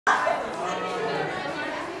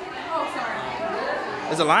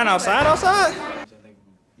There's a line outside? So thank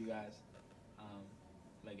you guys.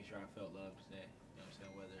 Making sure I felt love today. You know what I'm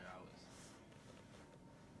saying? Whether I was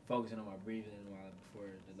focusing on my breathing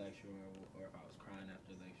before the lecture or if I was crying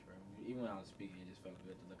after the lecture. Even when I was speaking, it just felt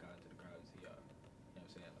good to look out into the crowd and see y'all. You know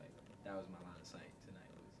what I'm saying? Like, that was my line of sight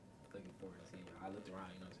tonight. Was looking forward to seeing y'all. I looked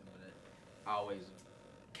around, you know what I'm saying? But I always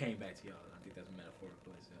came back to y'all. I think that's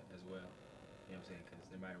metaphorical as well. You know what I'm saying? Because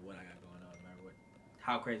no matter what I got going on, no matter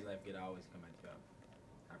how crazy life get, I always come back to y'all.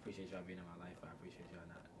 I appreciate y'all being in my life. I appreciate y'all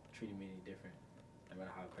not treating me any different, no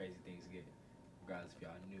matter how crazy things get. Regardless if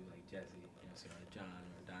y'all knew, like Jesse, you know what I'm saying, or John,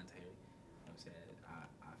 or Dante, you know what I'm saying.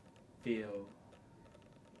 I feel,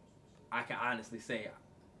 I can honestly say,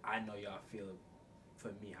 I know y'all feel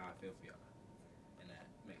for me how I feel for y'all, and that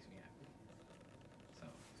makes me happy. So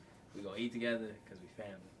we gonna eat together because we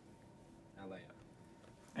family. I love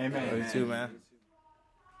y'all. Amen. You too, man.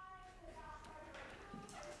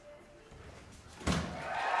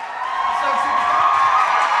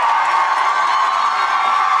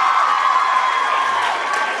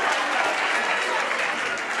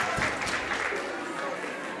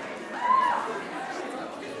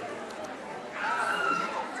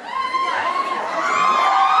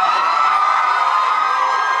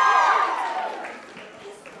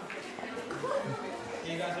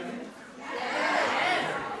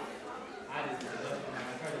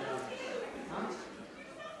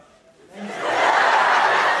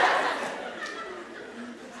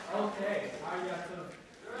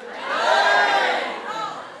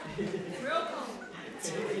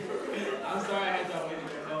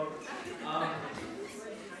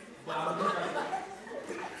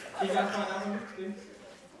 Can you guys find out from me, please?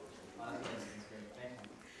 That's great. Thank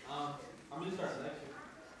you. I'm going to start the lecture.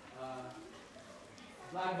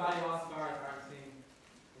 Black body all scars aren't seen.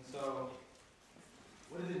 And so,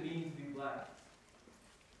 what does it mean to be black?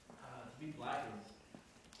 To be black is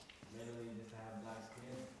literally just to have black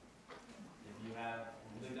skin. If you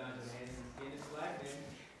look down at your hands and skin is black, then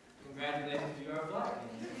congratulations, you are black.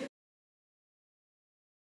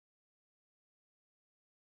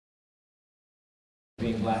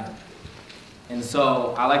 Being black. And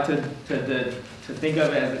so I like to think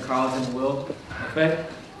of it as the Carlton Will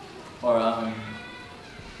effect, or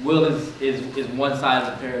Will is one side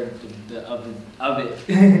of the pair of it,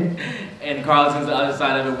 and Carlton's the other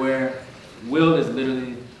side of it, where Will is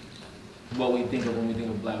literally what we think of when we think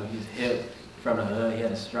of black. He's hip, from the hood, he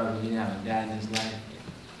had a struggle, he didn't have a dad in his life,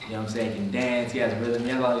 you know what I'm saying, he can dance, he has rhythm, he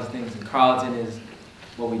has all these things, and Carlton is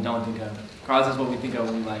what we don't think of. Carlton's what we think of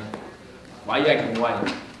when we like, why are you acting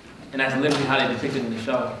white? And that's literally how they depict it in the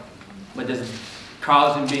show. But there's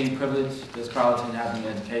Carlton being privileged, there's Carlton having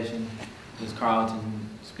an education, there's Carlton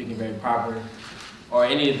speaking very proper, or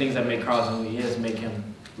any of the things that make Carlton who he is make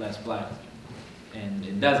him less black. And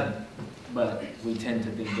it doesn't, but we tend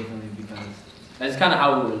to think differently because that's kind of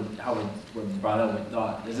how we're brought up with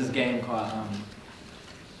thought. There's this game called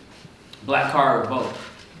Black Card Revolt.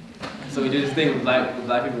 So we do this thing with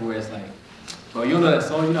black people where it's like, bro, you don't know that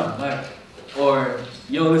song, you're not black. Or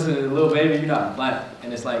you don't listen to Lil Baby, you're not black.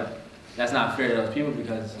 And it's like, that's not fair to those people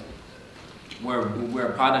because we're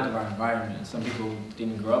a product of our environment. Some people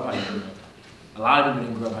didn't grow up how you grew up. A lot of people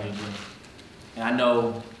didn't grow up how you grew up. And I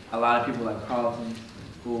know a lot of people like Carlton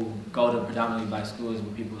who go to predominantly black schools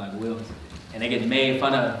with people like Wills, and they get made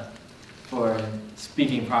fun of for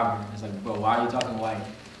speaking proper. It's like, bro, why are you talking white?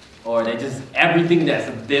 Or they just, everything that's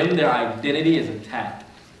them, their identity is attacked.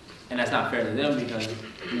 And that's not fair to them because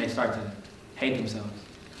then they start to hate themselves,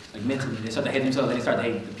 like mentally. They start to hate themselves and they start to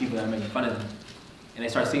hate the people that are making fun of them. And they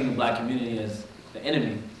start seeing the black community as the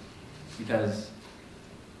enemy because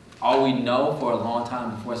all we know for a long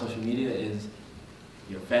time before social media is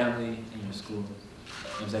your family and your school. You know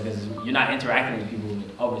what I'm saying? Because you're not interacting with people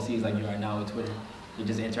overseas like you are now with Twitter. You're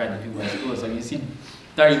just interacting with people at school. So you see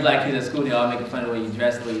 30 black kids at school, they all making fun of the way you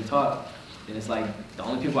dress, the way you talk. And it's like, the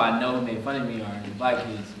only people I know who made fun of me are the black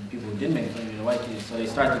kids, and people who didn't make fun of me are the white kids. So they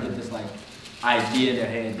start to get this like idea in their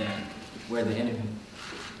head that we're the enemy.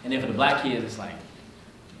 And then for the black kids, it's like,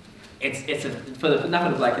 not for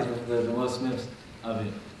the black kids, but for the Will Smiths of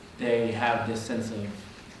it, they have this sense of,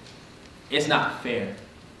 it's not fair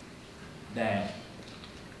that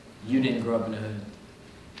you didn't grow up in the hood,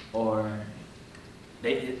 or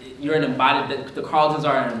you're an embodiment, the Carltons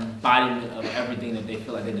are an embodiment of everything that they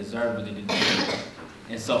feel like they deserve, but they didn't.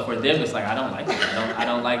 And so for them, it's like, I don't like it. I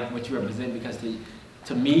don't like what you represent because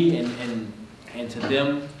to me and to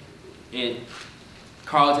them,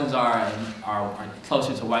 Carltons are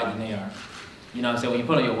closer to white than they are. You know what I'm saying? When you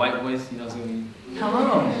put on your white voice, you know what I'm saying?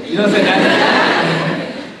 Hello. You know what I'm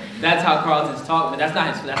saying? That's how Carltons talk, but that's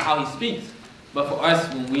how he speaks. But for us,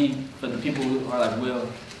 for the people who are like Will,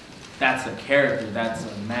 that's a character, that's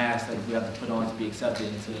a mask that we have to put on to be accepted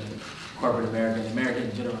into corporate America and America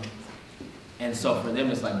in general. And so for them,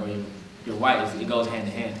 it's like, bro, you're white, it goes hand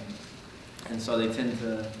in hand. And so they tend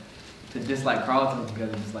to dislike Carlton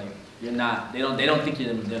because it's like, they don't think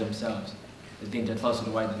they're themselves. They think they're closer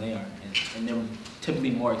to white than they are. And they're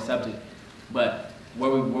typically more accepted. But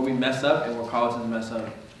where we mess up and where Carltons mess up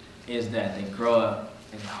is that they grow up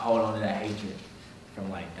and hold on to that hatred from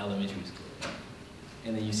like elementary school.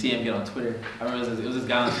 And then you see him get on Twitter. I remember it was this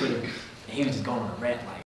guy on Twitter, and he was just going on a rant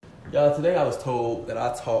like, y'all, today I was told that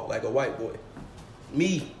I talk like a white boy.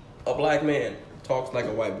 Me, a black man, talks like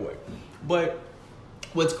a white boy. But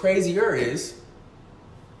what's crazier is,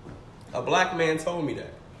 a black man told me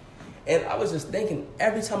that. And I was just thinking,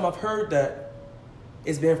 every time I've heard that,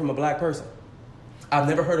 it's been from a black person. I've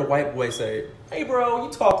never heard a white boy say, hey bro,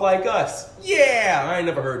 you talk like us. Yeah, I ain't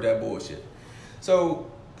never heard that bullshit. So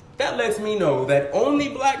that lets me know that only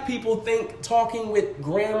black people think talking with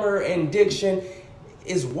grammar and diction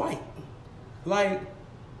is white. Like,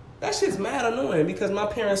 that shit's mad annoying because my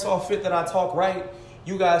parents saw fit that I talk right.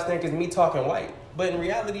 You guys think it's me talking white. But in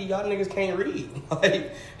reality, y'all niggas can't read.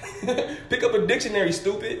 Like, pick up a dictionary,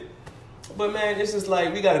 stupid. But man, it's just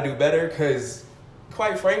like, we gotta do better because,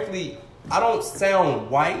 quite frankly, I don't sound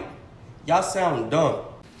white. Y'all sound dumb.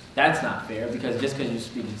 That's not fair because just because you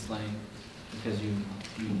speak in slang, because you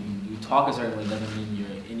talk a certain way doesn't mean you're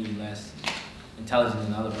any less intelligent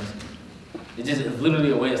than the other person. It's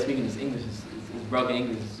literally a way of speaking. It's English. It's broken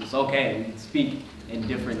English. It's okay. We can speak in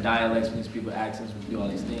different dialects. We can speak with accents. We can do all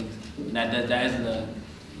these things. And that isn't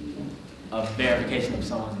a verification of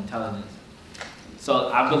someone's intelligence. So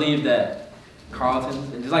I believe that Carlton,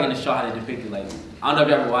 and just like in the show how they depict it, like, I don't know if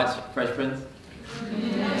you ever watched Fresh Prince.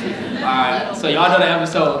 Alright, so y'all know the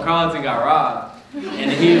episode when Carlton got robbed.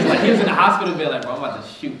 And he was in the hospital bed like, bro, I'm about to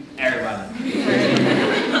shoot everybody.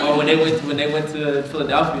 Or when they went to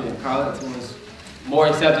Philadelphia, Carlton was more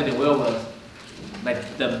accepted than Will was.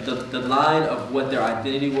 Like the line of what their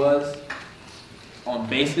identity was on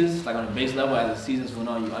basis, like on a base level as the seasons went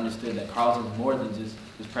on, you understood that Carlton was more than just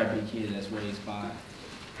this preppy kid that's raised by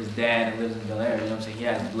his dad and lives in Bel Air. You know what I'm saying? He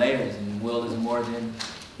has layers, and Will is more than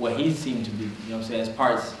what he seemed to be. You know what I'm saying? There's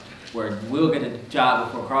parts where Will get a job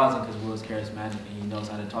before Carlton because Will's charismatic and he knows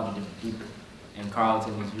how to talk to different people. And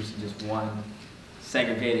Carlton was used to just one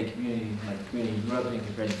segregated community, like the community he grew up in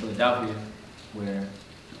compared to Philadelphia, where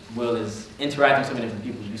Will is interacting with so many different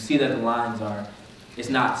people. You see that the lines are, it's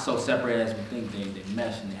not so separated as we think. They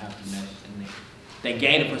mesh and they have to mesh. And they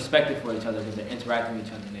gain a perspective for each other because they're interacting with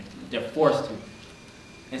each other and they're forced to.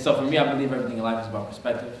 And so for me, I believe everything in life is about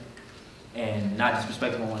perspective. And not just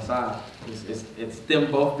perspective on one side. It's them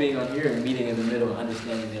both being on here and meeting in the middle and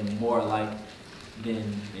understanding them more alike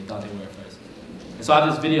than they thought they were at first. And so I have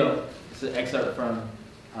this video, it's an excerpt from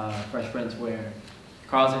Fresh Prince where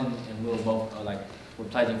Carlton and Will both are like, we're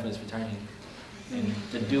pledging for this fraternity. And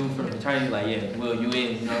the dude from the fraternity like, yeah, Will, you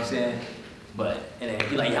in, you know what I'm saying? And then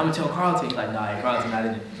he's like, yeah, I'm gonna tell Carlton. He's like, nah, Carlton not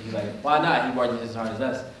in it. He's like, why not? He worked just as hard as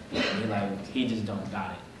us. And he's like, he just don't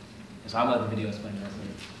got it. And so I'm gonna let the video explain that.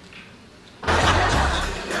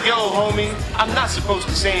 Yo, homie, I'm not supposed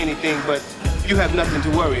to say anything, but you have nothing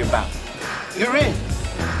to worry about. You're in.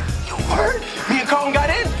 Your word? Me and Carlton got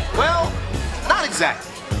in? Well, not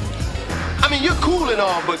exactly. I mean, you're cool and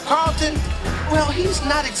all, but Carlton, well, he's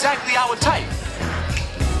not exactly our type.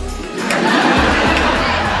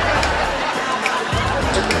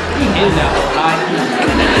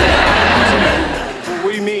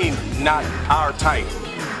 What do you mean, not our type?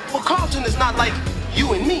 Well, Carlton is not like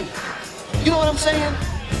you and me. You know what I'm saying?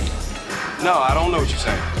 No, I don't know what you're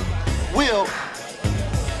saying. Will,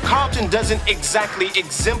 Carlton doesn't exactly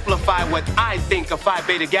exemplify what I think a Phi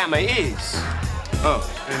Beta Gamma is. Oh,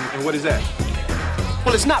 and what is that?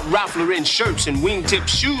 Well, it's not Ralph Lauren shirts and wingtip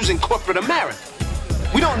shoes in corporate America.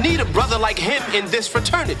 We don't need a brother like him in this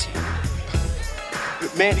fraternity.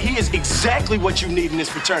 Man, he is exactly what you need in this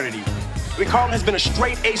fraternity. I mean, Carlton has been a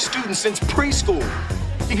straight A student since preschool.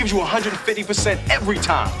 He gives you 150% every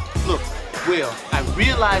time. Look, Will, I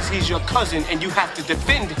realize he's your cousin and you have to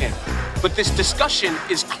defend him, but this discussion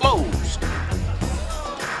is closed.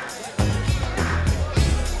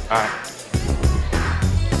 All right.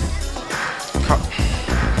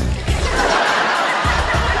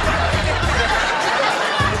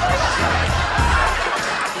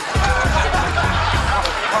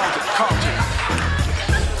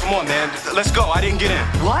 Come on, man. Let's go. I didn't get in.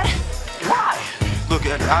 What? Why? Look,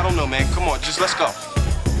 I don't know, man. Come on, just let's go.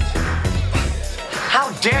 How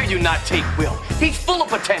dare you not take Will? He's full of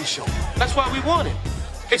potential. That's why we want him.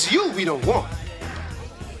 It's you we don't want.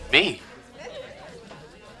 Me?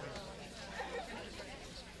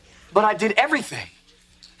 But I did everything.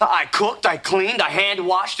 I cooked, I cleaned, I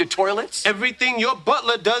hand-washed the toilets. Everything your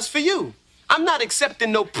butler does for you. I'm not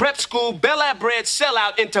accepting no prep school, Bel Air bred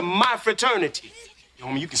sellout into my fraternity. Yo,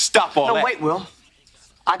 homie, you can stop all that. No, wait, Will.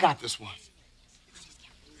 I got this one.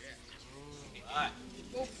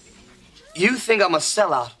 You think I'm a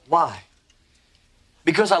sellout. Why?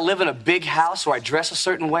 Because I live in a big house or I dress a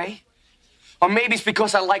certain way? Or maybe it's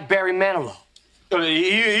because I like Barry Manilow.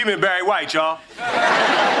 He been Barry White, y'all.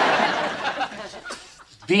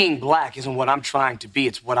 Being black isn't what I'm trying to be,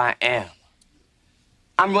 it's what I am.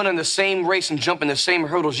 I'm running the same race and jumping the same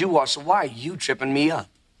hurdles you are, so why are you tripping me up?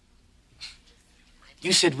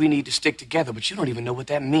 You said we need to stick together, but you don't even know what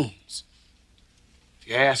that means. If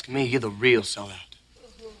you ask me, you're the real sellout.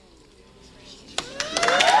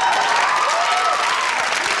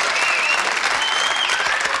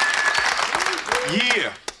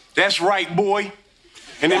 Yeah, that's right, boy.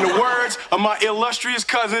 And in the words of my illustrious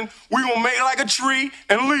cousin, we gonna make like a tree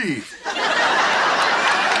and leave.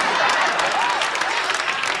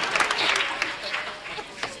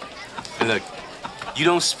 And look, you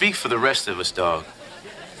don't speak for the rest of us, dog.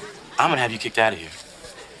 I'm gonna have you kicked out of here.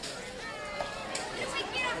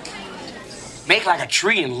 Make like a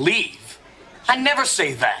tree and leave? I never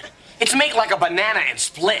say that. It's make like a banana and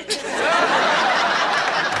split.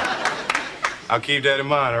 I'll keep that in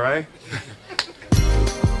mind, all right?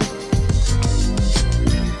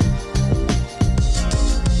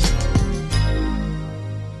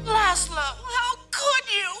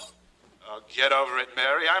 Get over it,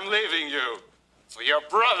 Mary. I'm leaving you. For your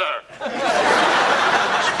brother.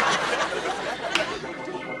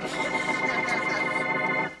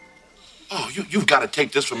 Oh, you've got to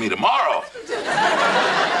take this from me tomorrow.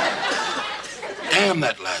 Damn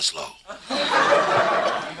that Laszlo.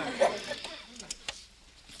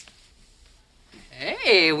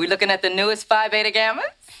 Hey, we looking at the newest Phi Beta Gammas?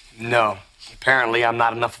 No. Apparently, I'm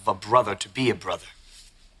not enough of a brother to be a brother.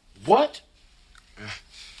 What?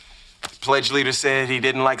 The pledge leader said he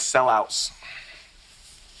didn't like sellouts.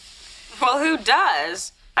 Well, who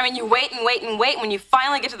does? I mean, you wait and wait and wait. When you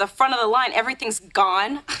finally get to the front of the line, everything's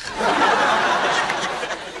gone.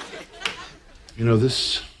 You know,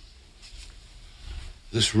 this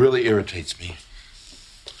really irritates me.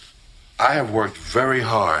 I have worked very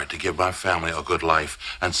hard to give my family a good life,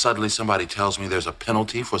 and suddenly somebody tells me there's a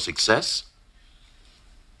penalty for success?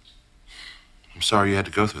 I'm sorry you had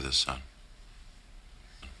to go through this, son.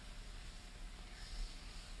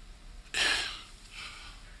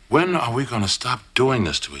 When are we going to stop doing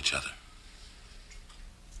this to each other?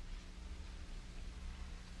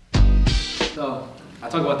 So, I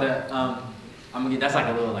talk about that, I'm gonna get, that's like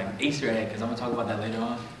a little like Easter egg, because I'm gonna talk about that later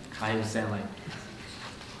on. How he was saying like,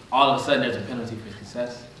 all of a sudden there's a penalty for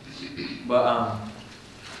success. But I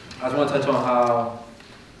just want to touch on how,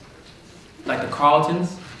 like the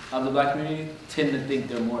Carltons of the black community tend to think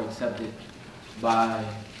they're more accepted by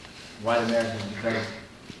white Americans because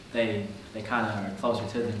they kind of are closer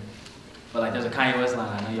to them. But like there's a Kanye West line,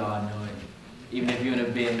 I know y'all know it. Even if you're in a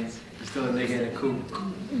Benz, you're still a nigga in a coupe.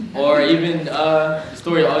 Or even the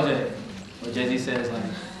story of OJ, where Jay-Z says like,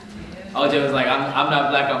 OJ was like, I'm not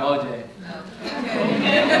black, I'm OJ.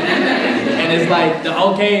 And it's like the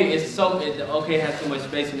okay the okay has too much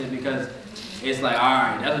space in it because it's like, all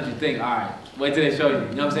right, that's what you think, all right, wait till they show you.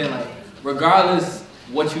 You know what I'm saying? Like, regardless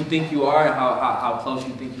what you think you are, how close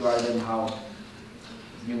you think you are to them, how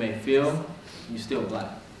you may feel, you're still black.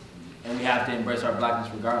 And we have to embrace our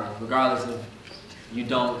blackness regardless of you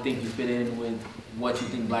don't think you fit in with what you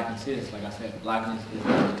think blackness is. Like I said, blackness is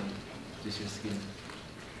just your skin.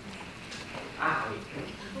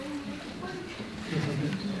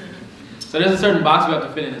 So there's a certain box you have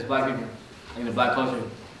to fit in as black people, like in the black culture.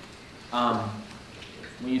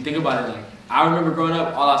 When you think about it, like I remember growing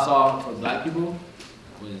up, all I saw for black people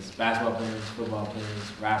was basketball players, football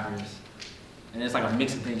players, rappers, and it's like a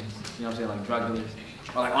mix of things. You know what I'm saying? Like drug dealers,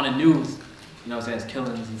 or like on the news. You know what I'm saying? It's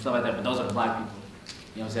killings and stuff like that. But those are the black people.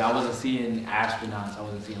 You know what I'm saying? I wasn't seeing astronauts. I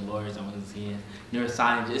wasn't seeing lawyers. I wasn't seeing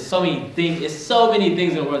neuroscientists. It's so many things. It's so many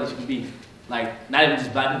things in the world that you can be. Like not even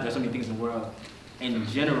just black people. There's so many things in the world in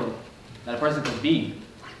general that a person could be,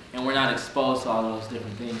 and we're not exposed to all those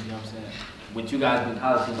different things, you know what I'm saying? With you guys being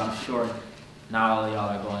college students, I'm sure not all of y'all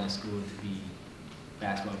are going to school to be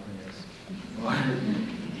basketball players. Or,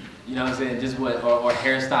 you know what I'm saying, just what, or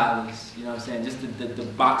hairstylists, you know what I'm saying? Just the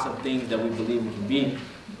box of things that we believe we can be.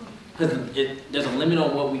 Because there's a limit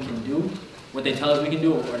on what we can do, what they tell us we can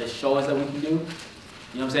do, or they show us that we can do. You know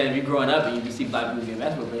what I'm saying? If you're growing up and you see black people get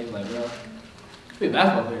basketball players, you're like, bro, be a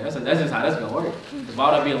basketball player. That's just how that's gonna work. Because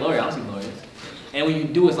why would I be a lawyer? I don't see lawyers. And when you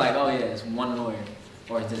do, it's like, oh yeah, it's one lawyer.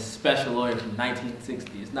 or it's this special lawyer from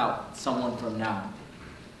 1960. It's not someone from now.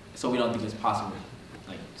 So we don't think it's possible,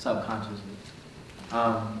 like subconsciously.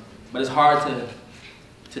 But it's hard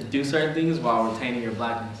to do certain things while retaining your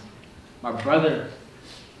blackness. My brother,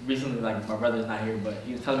 recently, like my brother's not here, but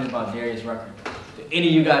he was telling me about Darius Rucker. Do any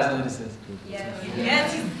of you guys know who this is? Yes.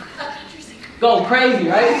 Yes. Go crazy,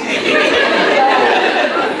 right?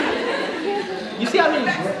 Do you see how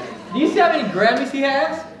many Grammys he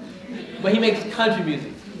has? But he makes country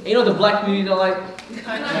music. And you know the black community don't like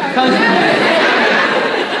country music.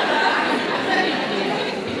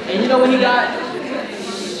 And you know what he got?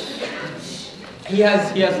 He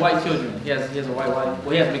has white children. He has a white wife.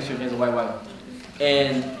 Well, he has mixed children. He has a white wife.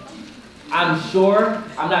 And I'm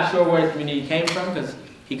not sure where his community came from, because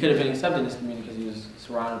he could have been accepted in this community because he was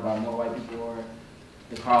surrounded by more white people, or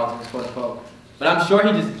the Carltons, quote unquote. But I'm sure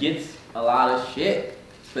he just gets a lot of shit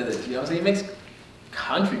for this. You know what I'm saying? He makes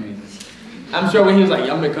country music. I'm sure when he was like,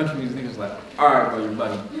 "Yeah, I'm making country music," he was like, "All right, bro, you're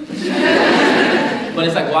bugging." But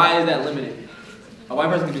it's like, why is that limited? A white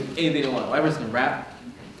person can do anything they want. A white person can rap.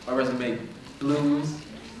 A white person can make blues.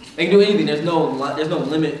 They can do anything. There's no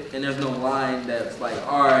limit, and there's no line that's like,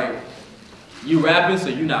 all right, you rapping, so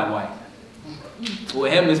you're not white.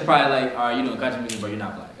 With him, it's probably like, all right, you doing country music, but you're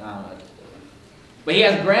not black. I don't know. But he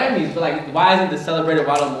has Grammys, but like, why isn't this celebrated?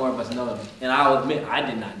 Why don't more of us know him? And I'll admit, I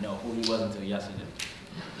did not know who he was until yesterday.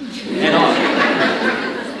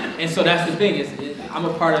 And so that's the thing. I'm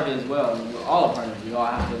a part of it as well. We're all a part of it. We all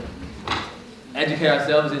have to educate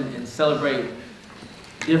ourselves and celebrate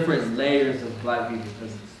different layers of black people,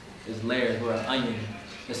 because there's layers. We're an onion.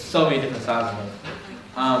 There's so many different sides of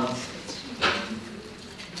us.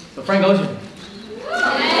 So Frank Ocean.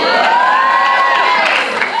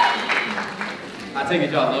 I take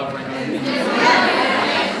it y'all love Frank Ocean.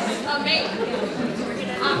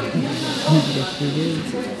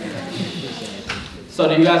 So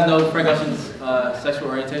do you guys know Frank Ocean's sexual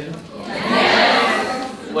orientation?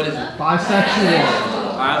 What is it?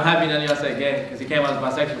 Bisexual. I'm happy none of y'all say gay, because he came out as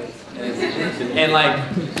bisexual. And like,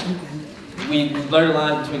 we blurred the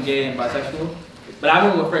line between gay and bisexual. But I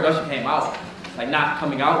remember when Frank Ocean came out, like not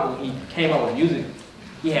coming out, when he came out with music,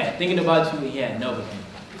 he had Thinking About You and he had Novocaine.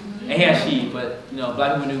 And he had She, but you know,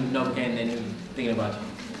 black people knew Novocaine and they knew Thinking About You.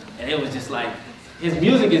 And it was just like, his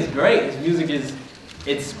music is great. His music is,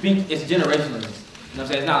 it's generational. You know what I'm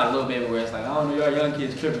saying? It's not like Lil Baby where it's like, oh, New York young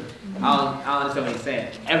kids tripping. I don't understand what he's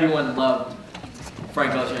saying. Everyone loved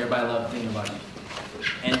Frank Ocean, everybody loved Thinking About You.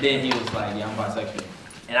 And then he was like, yeah, I'm bisexual.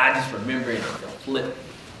 And I just remember it, the flip.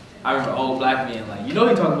 I remember old black men like, you know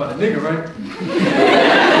he talking about a nigga, right?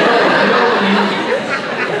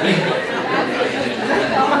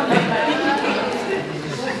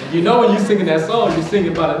 You know when you singing that song, you're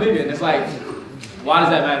singing about a nigga. And it's like, why does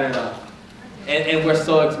that matter at all? And we're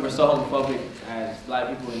so homophobic as black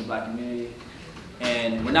people in the black community.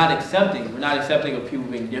 And we're not accepting of people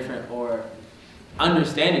being different or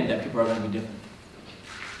understanding that people are going to be different.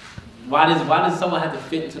 Why does someone have to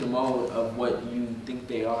fit into the mold of what you think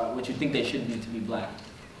they are, what you think they should be to be black?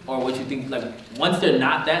 Or what you think, like, once they're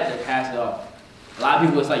not that, they're passed off. A lot of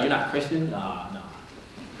people, it's like, you're not Christian? Nah.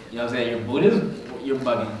 You know what I'm saying? You're Buddhist? You're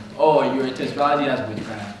bugging. Oh, you're into astrology? That's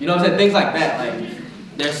witchcraft. You know what I'm saying? Things like that. Like,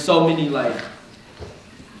 there's so many, like,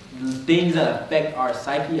 things that affect our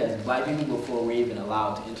psyche as black people before we're even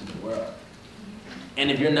allowed to enter the world.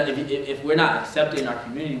 And if we're not accepted in our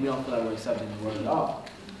community, we don't feel like we're accepted in the world at all.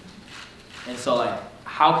 And so, like,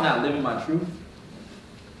 how can I live in my truth?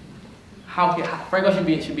 Frank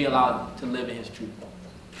Ocean should be allowed to live in his truth.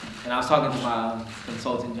 And I was talking to my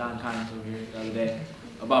consultant, John Collins, over here the other day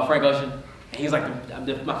about Frank Ocean. And he's like,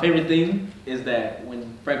 my favorite thing is that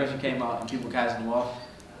when Frank Ocean came out and people casted him off,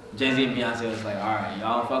 Jay-Z and Beyonce was like, all right,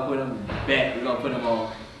 y'all don't fuck with him? Bet. We're going to put him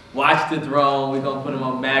on Watch the Throne. We're going to put him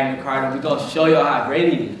on Magna Carta. We're going to show y'all how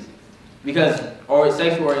great he is. Because,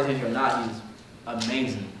 sexual orientation or not, he's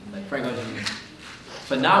amazing. Like, Frank Ocean is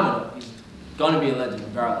phenomenal. He's going to be a legend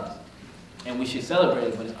regardless. And we should celebrate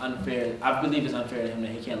it, but it's unfair. I believe it's unfair to him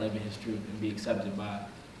that he can't live in his truth and be accepted by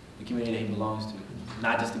the community that he belongs to.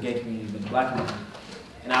 Not just the gay community, but the black community.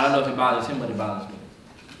 And I don't know if it bothers him, but it bothers me.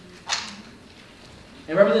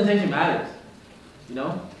 And representation matters, you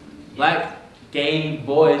know? Black gay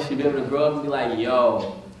boys should be able to grow up and be like,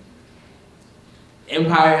 yo,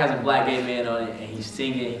 Empire has a black gay man on it and he's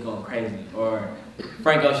singing, he's going crazy. Or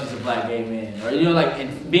Frank Ocean's a black gay man. Or, you know, like,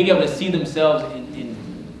 and being able to see themselves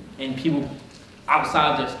in people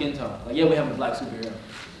outside their skin tone. Like, yeah, we have a black superhero.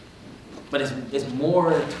 But it's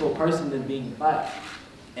more to a person than being black.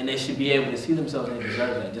 And they should be able to see themselves and they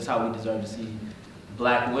deserve that. Just how we deserve to see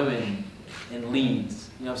black women in leads.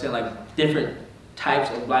 You know what I'm saying? Like, different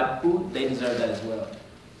types of black people, they deserve that as well.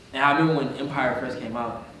 And I remember when Empire first came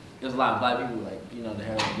out, there was a lot of black people, like, you know, the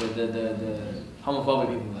homophobic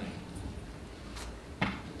people,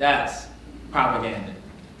 like, that's propaganda.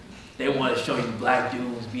 They want to show you black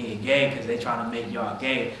dudes being gay because they trying to make y'all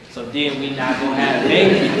gay. So then we not gonna have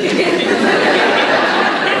babies.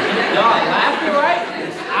 Y'all laughing, right?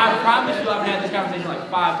 I promise you I've had this conversation like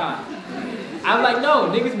 5 times. I'm like, no,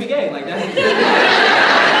 niggas be gay. Like,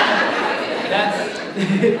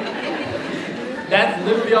 that's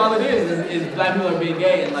literally all it is black people are being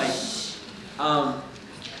gay. And like,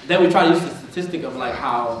 then we try to use the statistic of like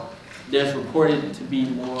how there's reported to be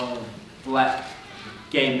more black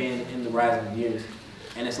gay men in the rising years.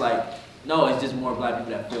 And it's like, no, it's just more black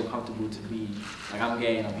people that feel comfortable to be like, I'm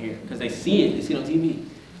gay and I'm here. Because they see it on TV.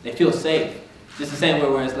 They feel safe. Just the same way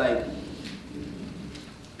where it's like,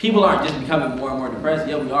 people aren't just becoming more and more depressed.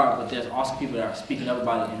 Yeah, we are, but there's also people that are speaking up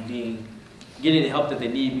about it and getting the help that they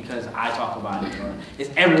need because I talk about it. Or it's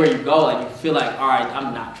everywhere you go, like you feel like, all right,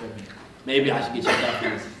 I'm not tripping. Maybe I should get checked out for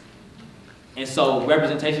this. And so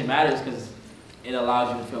representation matters because it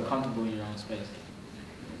allows you to feel comfortable in your own space.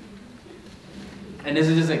 And this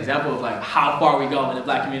is just an example of like how far we go in the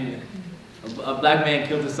black community. A black man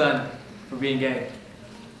killed his son for being gay.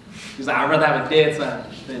 He was like, I'd rather have a dead son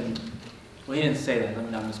than, well, he didn't say that, let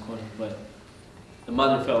me not misquote him, but the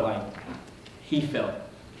mother felt like he'd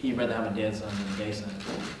rather have a dead son than a gay son.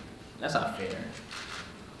 That's not fair.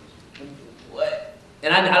 What?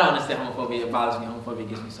 And I don't understand homophobia. It bothers me. Homophobia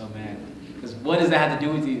gets me so mad. Because what does that have to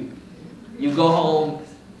do with you? You go home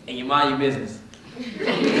and you mind your business.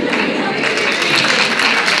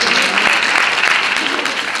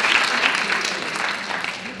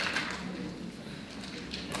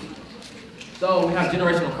 So we have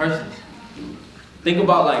generational curses. Think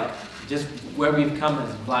about like just where we've come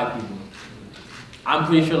as black people. I'm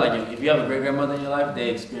pretty sure like if you have a great grandmother in your life, they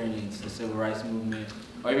experienced the civil rights movement,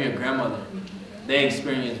 or even your grandmother, they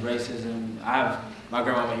experienced racism. I have my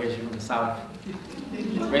grandmama here, she's from the South.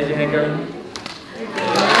 Raise your hand, girl.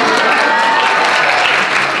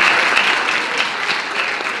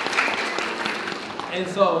 And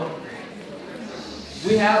so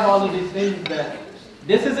we have all of these things that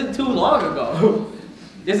this isn't too long ago.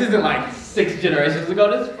 This isn't like 6 generations ago.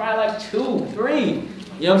 This is probably like 2, 3.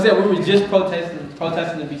 You know what I'm saying? We were just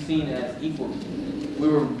protesting to be seen as equal. We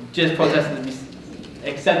were just protesting to be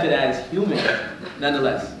accepted as human,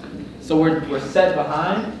 nonetheless. So we're set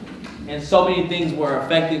behind, and so many things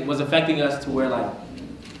was affecting us to where like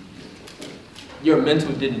your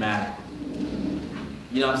mental didn't matter.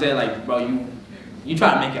 You know what I'm saying? Like, bro, you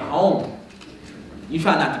try to make it home. You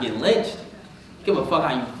try not to get lynched. Give a fuck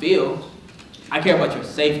how you feel. I care about your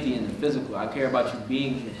safety and the physical. I care about you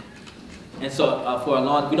being here. And so for a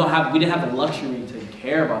long, we didn't have the luxury to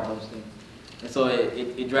care about those things. And so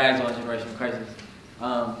it drags on generational crisis.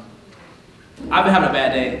 I've been having a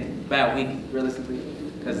bad week, realistically,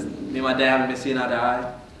 because me and my dad haven't been seeing eye to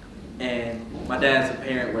eye. And my dad's a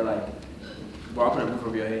parent where like, bro, I'll put a roof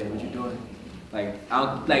over your head. What you doing? Like,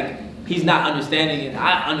 he's not understanding it.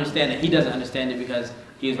 I understand that he doesn't understand it because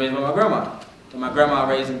he was raised by my grandma. And my grandma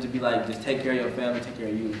raised him to be like, just take care of your family, take care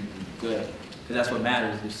of you, good. Because that's what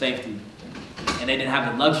matters, your safety. And they didn't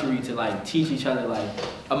have the luxury to like teach each other like,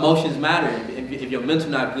 emotions matter. If your mental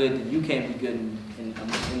not good, then you can't be good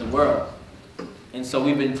in the world. And so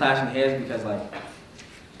we've been clashing heads because like,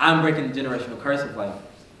 I'm breaking the generational curse of like,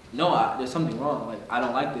 no, there's something wrong. Like, I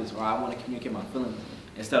don't like this, or I want to communicate my feelings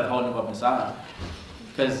instead of holding them up inside.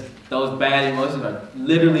 Because those bad emotions are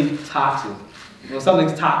literally toxic. When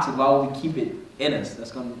something's toxic, why would we keep it in us?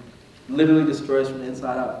 That's going to literally destroy us from the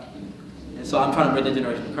inside out. And so I'm trying to break the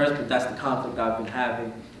generational curse, but that's the conflict I've been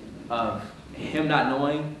having of him not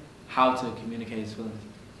knowing how to communicate his feelings.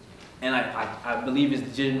 And I believe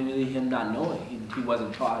it's genuinely him not knowing. He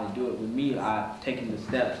wasn't taught how to do it. With me, I've taken the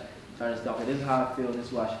steps, trying to say, okay, this is how I feel, this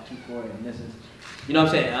is what I should shoot for, and this is, you know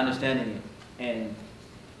what I'm saying, understanding it. And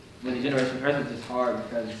with the generational curse, it's just hard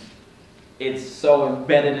because it's so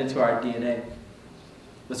embedded into our DNA.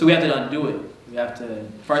 But so we have to undo it. We have to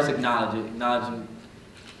first acknowledge it. Acknowledging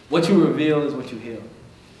what you reveal is what you heal.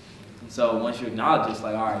 And so once you acknowledge it, it's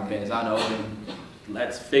like, all right, man, it's out in the open.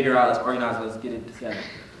 Let's figure out, let's organize, let's get it together.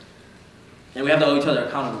 And we have to hold each other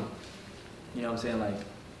accountable. You know what I'm saying? Like,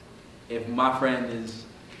 if my friend is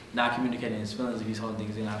not communicating his feelings, if he's holding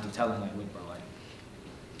things in, I have to tell him, like, look, bro, like,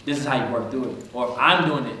 this is how you work through it. Or if I'm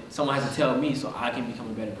doing it, someone has to tell me so I can become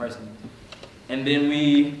a better person. And then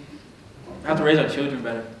we have to raise our children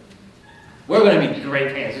better. We're going to be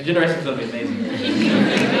great parents. The generation's going to be amazing.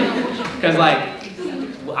 Because, like,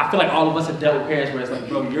 I feel like all of us have dealt with parents where it's like,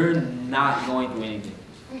 bro, you're not going through anything.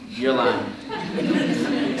 You're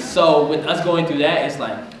lying. So with us going through that, it's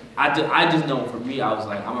like, I just know for me, I was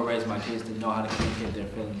like, I'm gonna raise my kids to know how to communicate their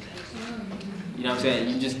feelings. You know what I'm saying?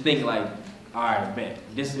 You just think like, all right, man,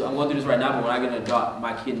 I'm going through this right now, but when I get an adult,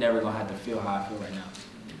 my kid never gonna have to feel how I feel right now.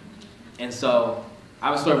 And so, I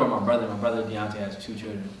have a story about my brother. My brother Deontay has 2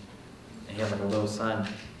 children, and he has like a little son.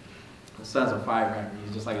 The son's a firecracker.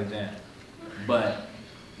 He's just like his dad. But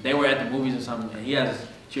they were at the movies or something, and he has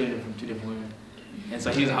children from 2 different women. And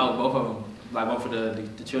so he was out with both of them, like both of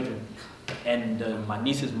the children. And my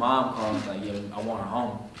niece's mom calls like, yo, I want her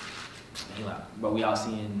home. And he like, but we out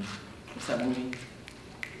seeing, what's that movie?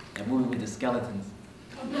 That movie with the skeletons.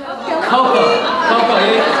 Coco, yeah.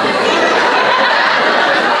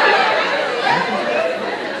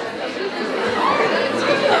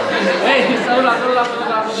 Hey, hold on.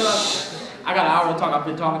 I got an hour to talk. I've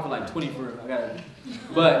been talking for like 20 for real.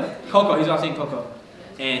 But Coco, he's out seeing Coco.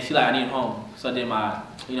 And she like, I need home. So then my,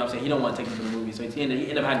 you know what I'm saying, he don't want to take him to the movie. So he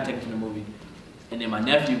ended up having to take him to the movie. And then my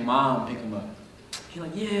nephew, mom, picked him up. He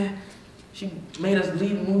like, yeah, she made us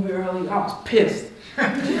leave the movie early. I was pissed.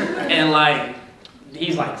 And like,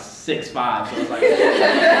 he's like 6'5", so it's like,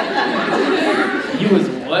 you was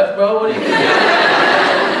what, bro? What are you doing?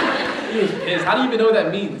 He was pissed. How do you even know what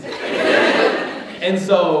that means? And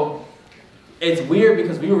so, it's weird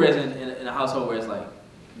because we were raised in a household where it's like,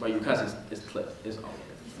 bro, you cuss, it's clipped, it's over.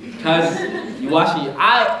 Because you wash it,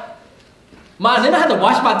 man, then I had to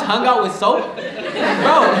wash my tongue out with soap? Bro,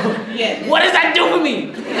 yeah. What does that do for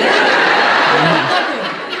me?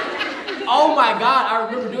 Oh my God, I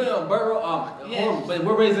remember doing it on Burrow, horrible. But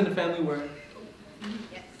we're raised in a family where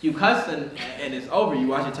you cuss and it's over. You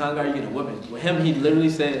wash your tongue out, you get a whooping. With him, he literally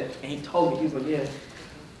said, and he told me, he was like, yeah,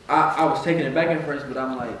 I was taking it back at first, but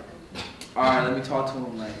I'm like, all right, let me talk to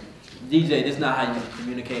him. Like, DJ, this is not how you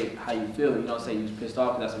communicate how you feel. You don't say you was pissed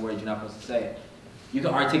off, because that's a word you're not supposed to say. You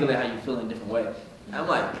can articulate how you feel in a different way. And I'm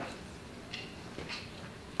like,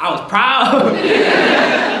 I was proud.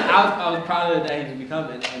 I was proud of that he's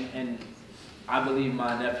becoming, and I believe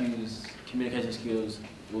my nephew's communication skills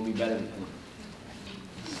will be better than him.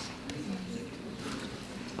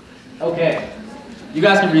 Okay, you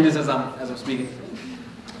guys can read this as I'm speaking,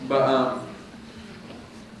 but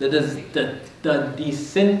the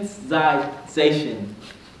desensitization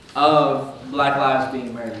of Black lives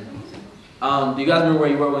being murdered. Do you guys remember where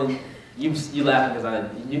you were when you laughing because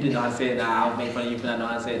you didn't know how to say it? Now I was making fun of you for not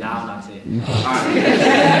knowing how to say it. Now I don't know how to say it. All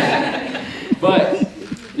right. But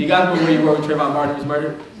do you guys remember where you were when Trayvon Martin was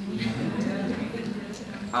murdered?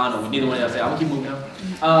 I don't know. Neither one of y'all say. I'm gonna keep moving on.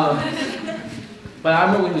 But I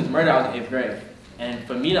remember when he was murdered, I was in 8th grade, and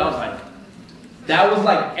for me, that was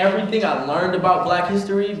like everything I learned about Black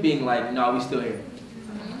history being like, no, we still here.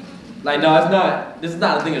 Like, no, it's not. This is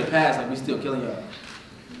not a thing of the past. Like, we still killing y'all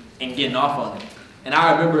and getting off on it. And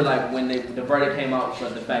I remember like when the verdict came out for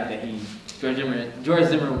the fact that George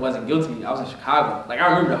Zimmerman wasn't guilty. I was in Chicago. Like, I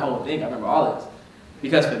remember the whole thing. I remember all this.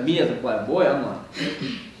 Because for me as a Black boy, I'm like,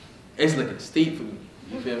 it's looking steep for me.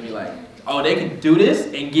 You feel me? Like, oh, they can do this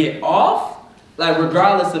and get off? Like,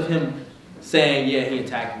 regardless of him saying, yeah, he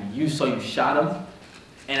attacked me. So you shot him.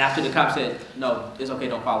 And after the cop said, no, it's okay,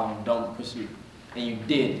 don't follow him, don't pursue. And you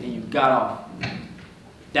did, and you got off.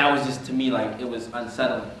 That was just, to me, like, it was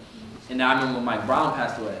unsettling. And I remember when Mike Brown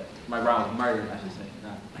passed away. Mike Brown was murdered, I should say,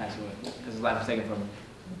 not passed away, because his life was taken from him.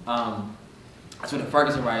 That's when the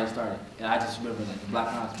Ferguson riot started. And I just remember like the Black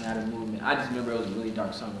Lives Matter movement. I just remember it was a really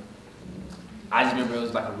dark summer. I just remember it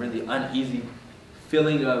was like a really uneasy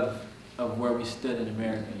feeling of where we stood in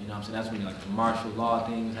America, you know what I'm saying? That's when like the martial law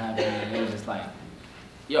thing was happening, and it was just like,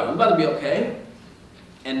 yo, we about to be okay?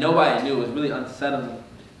 And nobody knew. It was really unsettling.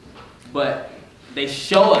 But they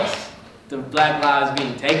show us the Black lives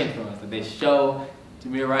being taken from us. Like, they show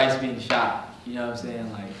Tamir Rice being shot, you know what I'm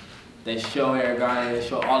saying? Like, they show Eric Garner, they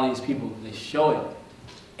show all these people, they show it.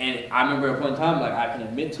 And I remember at one time, like, I can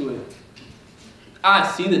admit to it, I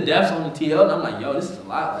see the deaths on the TL, and I'm like, yo, this is a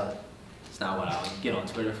lot. Like, it's not what I would get on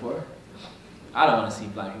Twitter for. I don't want to see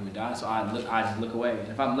Black people die, so I just look away. And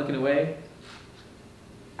if I'm looking away,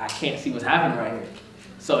 I can't see what's happening right here.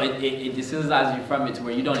 So it desensitizes you from it to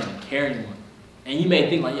where you don't even care anymore. And you may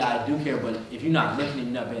think like, yeah, I do care, but if you're not listening,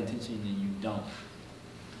 you're not paying attention, then you don't.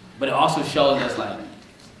 But it also shows us like,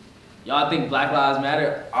 y'all think Black Lives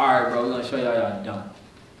Matter? All right, bro, we're gonna show y'all don't.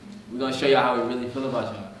 We're gonna show y'all how we really feel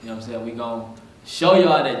about y'all. You know what I'm saying? We're gonna show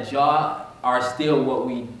y'all that y'all are still what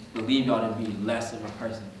we believe y'all to be, less of a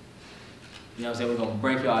person. You know what I'm saying? We're gonna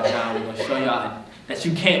break y'all down. We're gonna show y'all that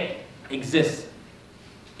you can't exist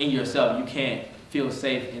in yourself. You can't feel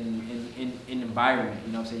safe in environment.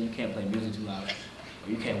 You know what I'm saying? You can't play music too loud.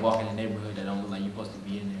 Or you can't walk in a neighborhood that don't look like you're supposed to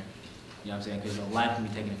be in there. You know what I'm saying? Because your life can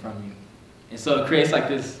be taken from you. And so it creates like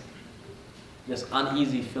this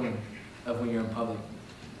uneasy feeling of when you're in public.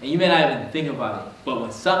 And you may not even think about it, but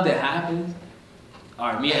when something happens, all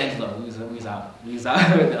right, me and Angelo, we was out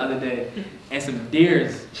the other day, and some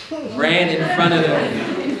deers ran in front of the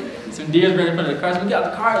car. So we got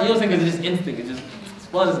out the car, you know what I'm saying? Because it's just instinct. It's just,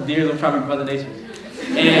 well, it's deers, I'm trying to be Brother Nature.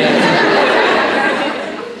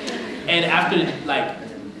 And after, like,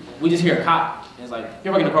 we just hear a cop, and it's like,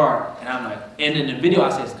 you're in the car, and I'm like, and in the video I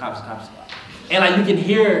say it's cops. And like, you can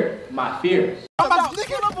hear my fear. I'm about to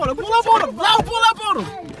pull up on him. Pull up on him.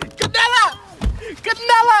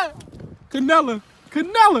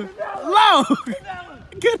 Canella. Low.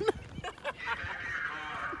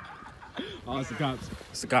 Oh, it's the cops.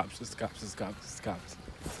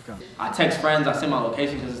 I text friends, I send my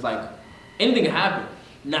location, because it's like, anything can happen.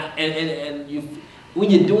 And you, when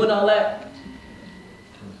you're doing all that,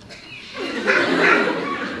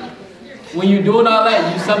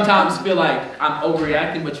 you sometimes feel like I'm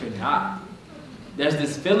overreacting, but you're not. There's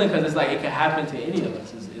this feeling, because it's like it could happen to any of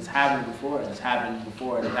us. It's happened before, and it's happened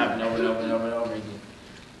over and over again.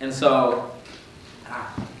 And so,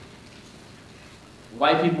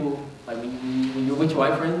 white people, like when you're with your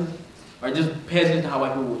white friends, or just pay attention to how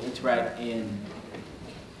white people interact in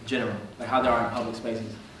general, like how they are in public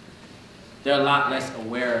spaces. They're a lot less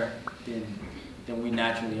aware than we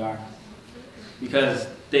naturally are, because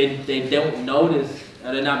they don't notice,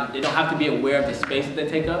 or they don't have to be aware of the space that they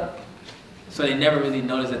take up, so they never really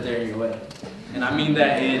notice that they're in your way. And I mean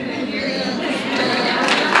that in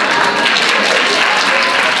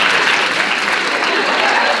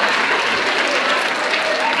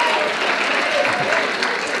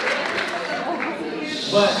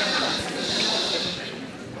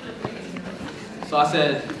so I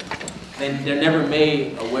said, they're never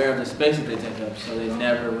made aware of the spaces they take up, so they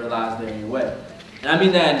never realize they're in your way. And I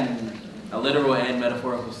mean that in a literal and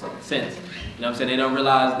metaphorical sense. You know what I'm saying? They don't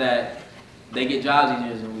realize that they get jobs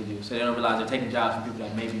easier than we do, so they don't realize they're taking jobs from people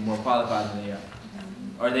that may be more qualified than they are.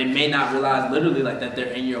 Or they may not realize literally like that they're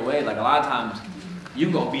in your way. Like a lot of times,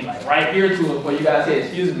 you gonna be like right here to them before you guys say,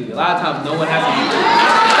 excuse me. A lot of times no one has to be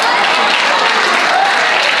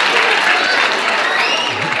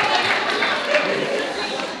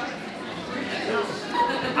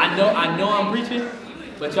I know I'm preaching,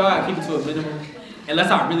 but y'all gotta keep it to a minimum.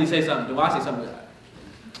 Unless I really say something. Do I say something?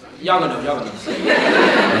 Y'all gonna know.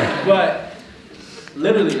 But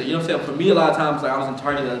literally, you know what I'm saying? For me, a lot of times, like I was in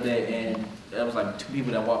Target the other day, and there was like two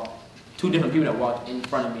different people that walked in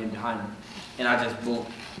front of me and behind me, and I just boom,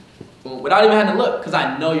 without even having to look, because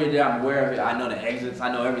I know you're there. I'm aware of it. I know the exits.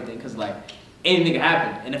 I know everything, because like anything can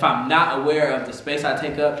happen, and if I'm not aware of the space I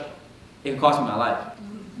take up, it can cost me my life.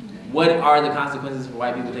 What are the consequences for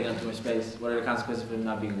white people taking up too much space? What are the consequences for them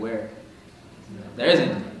not being aware? There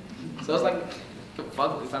isn't. So it's like,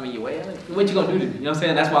 fuck, if I'm in your way, like, what you gonna do to me? You know what I'm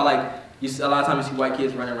saying? That's why, like, a lot of times you see white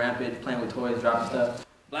kids running rampant, playing with toys, dropping stuff.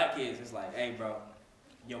 Black kids, it's like, hey, bro,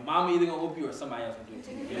 your mama either gonna whoop you or somebody else gonna do it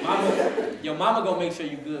to you. Your mama gonna make sure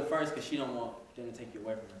you're good first, because she don't want them to take you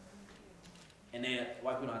away from her. And then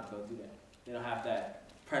white people don't have to go do that. They don't have that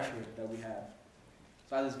pressure that we have.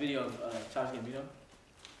 So I had this video of Charles Gambino.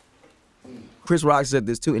 Chris Rock said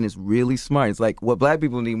this too, and it's really smart. It's like what black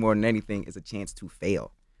people need more than anything is a chance to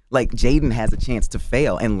fail. Like Jaden has a chance to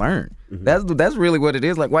fail and learn. That's really what it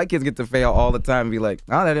is. Like white kids get to fail all the time and be like,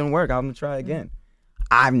 oh, that didn't work, I'm gonna try again.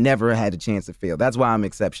 I've never had a chance to fail. That's why I'm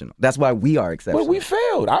exceptional. That's why we are exceptional. Well, we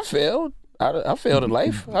failed. I failed. I failed in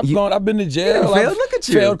life. I've been to jail. Look at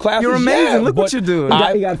you. Failed classes. You're amazing. Yeah, look what you're doing.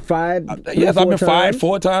 You got fired. Yes, I've been fired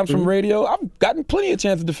 4 times from radio. I've gotten plenty of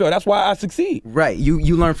chances to fail. That's why I succeed. Right.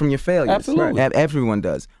 You learn from your failures. Absolutely. Right. Everyone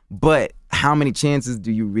does. But how many chances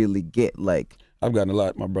do you really get? Like, I've gotten a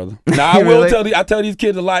lot, my brother. Now I will tell these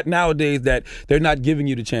kids a lot nowadays that they're not giving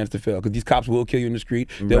you the chance to fail, because these cops will kill you in the street.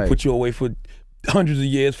 They'll put you away for hundreds of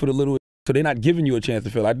years for the little. So they're not giving you a chance to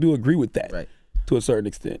fail. I do agree with that. Right. To a certain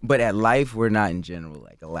extent. But at life, we're not in general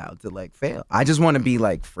like allowed to like fail. I just want to be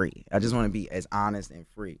like free. I just want to be as honest and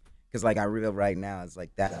free. Because like I real right now, it's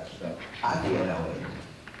like that. I feel that way.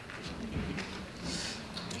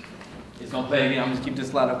 It's gonna play again. I'm gonna keep this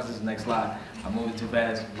slide up because it's the next slide. I'm moving too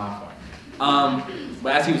fast. My fault.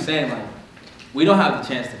 But as he was saying, like, we don't have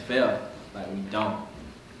the chance to fail. Like, we don't.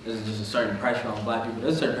 There's just a certain pressure on black people.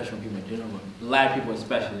 There's a certain pressure on people in general, but black people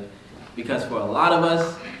especially. Because for a lot of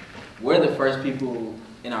us, we're the first people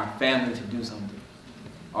in our family to do something.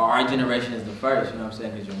 Or our generation is the first, you know what I'm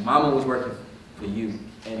saying? Because your mama was working for you,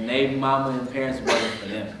 and their mama and parents were working for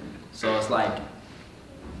them. So it's like,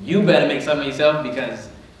 you better make something of yourself because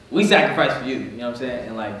we sacrificed for you, you know what I'm saying?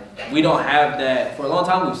 And like, we don't have that. For a long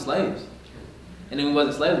time, we were slaves. And then we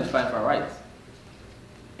wasn't slaves, we was fighting for our rights.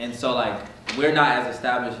 And so like, we're not as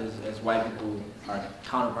established as white people, our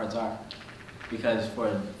counterparts are. Because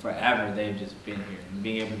for forever, they've just been here and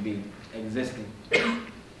being able to be existing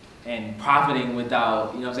and profiting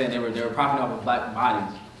without, you know what I'm saying? They were profiting off of black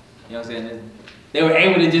bodies. You know what I'm saying? They were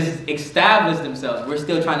able to just establish themselves. We're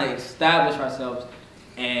still trying to establish ourselves,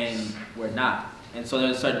 and we're not. And so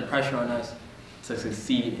there's a certain pressure on us to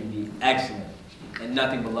succeed and be excellent, and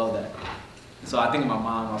nothing below that. So I think of my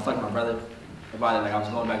mom. I was talking to my brother about it. Like I was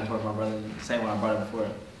going back and forth with my brother, same when I brought it before.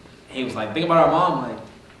 And he was like, think about our mom. Like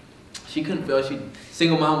she couldn't fail. She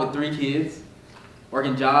single mom with 3 kids,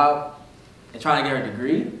 working job, and trying to get her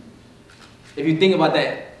degree. If you think about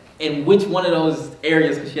that, in which one of those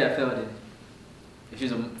areas could she have failed in? If she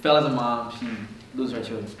fell as a mom, she loses her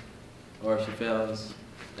children. Or if she fails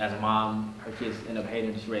as a mom, her kids end up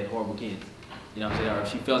hating her, she raised horrible kids. You know what I'm saying? Or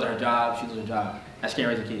if she fails at her job, she loses her job. Now she can't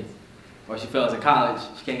raise her kids. Or if she fails at college,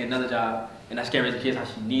 she can't get another job, and now she can't raise her kids how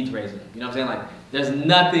she needs to raise them. You know what I'm saying? Like, there's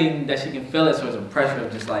nothing that she can feel as sort of pressure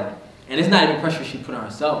of just like, and it's not even pressure she put on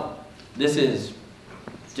herself. This is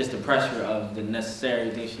just the pressure of the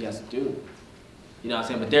necessary things she has to do. You know what I'm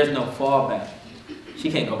saying? But there's no fallback.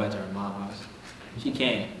 She can't go back to her mom's house. She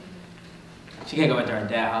can't. She can't go back to her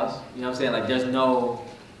dad's house. You know what I'm saying? Like, there's no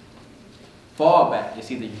fallback.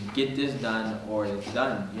 It's either you get this done or it's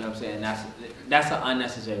done. You know what I'm saying? That's an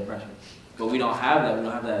unnecessary pressure. But we don't have that. We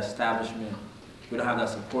don't have that establishment. We don't have that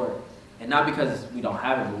support. And not because we don't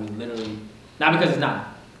have it, but we literally, not because it's not.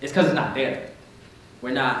 It's because it's not there.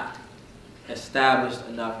 We're not established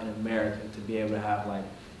enough in America to be able to have, like,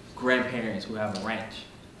 grandparents who have a ranch.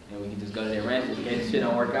 And we can just go to their ranch in case shit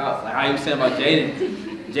don't work out. Like how you said about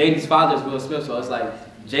Jaden. Jaden's father is Will Smith, so it's like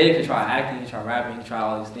Jaden can try acting, he can try rapping, he can try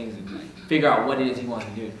all these things and like figure out what it is he wants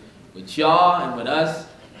to do. With y'all and with us,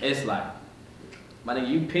 it's like, my nigga,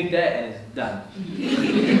 you pick that and it's done.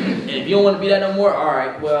 And if you don't want to be that no more, all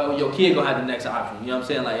right, well, your kid gonna have the next option. You know what I'm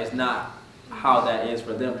saying? Like, it's not how that is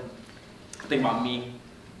for them. I think about me,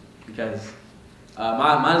 because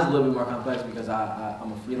mine is a little bit more complex because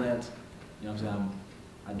I'm a freelance. You know what I'm saying?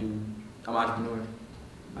 I'm an entrepreneur.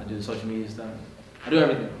 I do the social media stuff. I do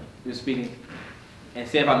everything. Do speaking. And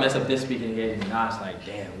say if I mess up this speaking engagement, now it's like,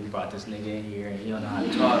 damn, we brought this nigga in here and he don't know how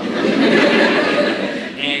to talk.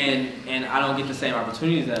 and I don't get the same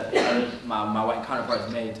opportunities that my white counterparts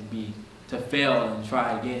made to fail and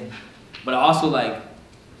try again. But also like,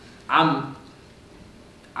 I'm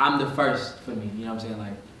the first for me, you know what I'm saying?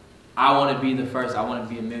 Like, I want to be the first. I want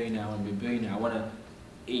to be a millionaire. I want to be a billionaire. I want to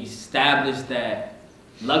establish that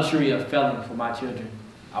luxury of failing for my children.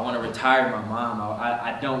 I want to retire my mom.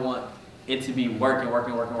 I don't want it to be work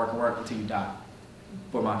until you die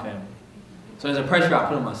for my family. So there's a pressure I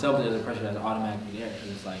put on myself, but there's a pressure that's automatically there.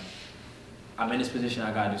 Because it's like, I'm in this position,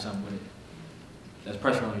 I got to do something with it. There's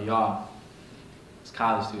pressure on y'all, as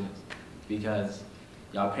college students, because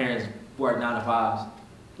y'all parents work 9 to 5s.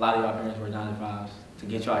 A lot of y'all parents work 9 to 5s to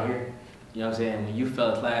get y'all here. You know what I'm saying? When you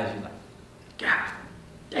fail a class, you're like, God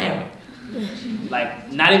damn it.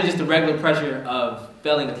 Like, not even just the regular pressure of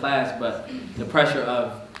failing a class, but the pressure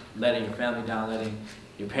of letting your family down, letting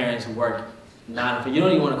your parents who work 9 to 5. You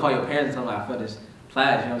don't even want to call your parents and tell them I failed this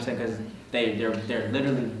class, you know what I'm saying? Because they're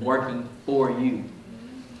literally working for you.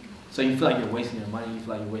 So you feel like you're wasting your money, you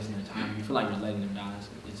feel like you're wasting your time, you feel like you're letting them down.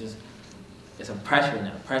 It's a pressure, and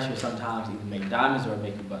that pressure sometimes either make diamonds or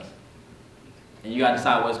make you bust. And you gotta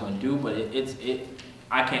decide what it's gonna do, but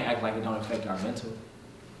I can't act like it don't affect our mental.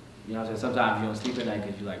 You know what I'm saying? Sometimes you don't sleep at night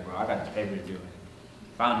because you're like, bro, I got this paper to do.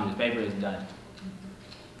 If I don't do this paper, it's done.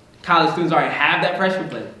 College students already have that pressure,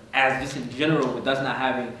 but as just in general, with us not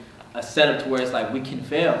having a setup to where it's like we can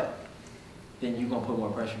fail, then you're gonna put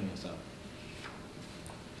more pressure on yourself.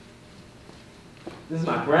 This is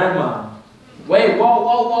my grandma. Wait,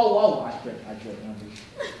 whoa. I tripped.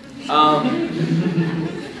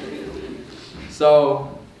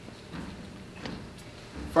 So,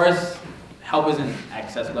 first, help isn't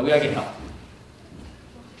accessible. Like, we gotta get help.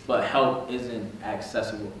 But help isn't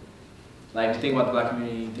accessible. Like, if you think about the black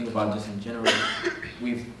community, you think about just in general,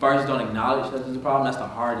 we first don't acknowledge that there's a problem. That's the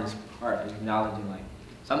hardest part, is acknowledging, like,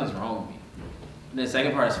 something's wrong with me. And the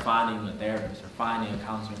second part is finding a therapist or finding a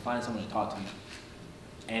counselor, finding someone to talk to.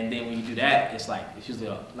 And then when you do that, it's usually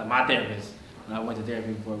like my therapist, when I went to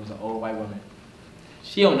therapy before, it was an old white woman.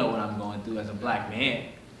 She don't know what I'm going through as a black man,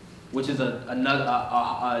 which is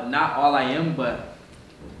not all I am, but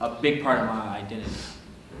a big part of my identity.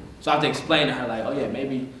 So I have to explain to her, like, oh yeah,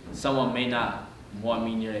 maybe someone may not want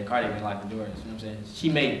me near their car, they may lock the doors, you know what I'm saying? She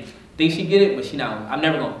may think she get it, but I'm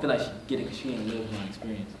never gonna feel like she get it because she ain't lived my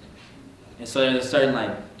experience. And so there's a certain,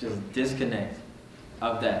 like, just disconnect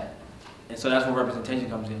of that. And so that's where representation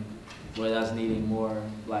comes in, where that's needing more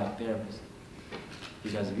black therapists.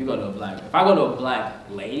 Because if I go to a black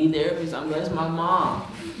lady therapist, I'm like, that's my mom.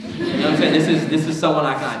 You know what I'm saying? This is someone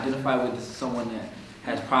I can identify with. This is someone that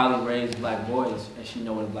has probably raised black boys, and she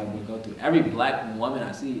know what a black boy go through. Every black woman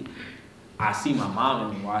I see my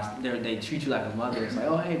mom in me. They treat you like a mother. It's like,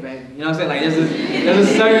 oh hey baby, you know what I'm saying? Like there's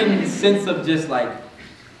a certain sense of just like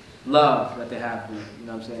love that they have for you. You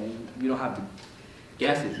know what I'm saying? You don't have to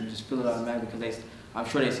guess it. You just feel it automatically because I'm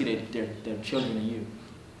sure they see their children in you.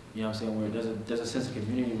 You know what I'm saying? Where there's a sense of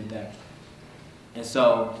community with that. And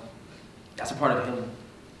so that's a part of healing.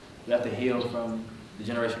 We have to heal from the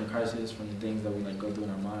generational curses, from the things that we like go through in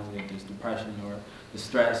our minds, if there's depression or the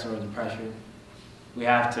stress or the pressure. We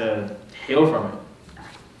have to heal from it.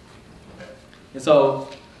 And so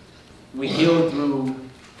we heal through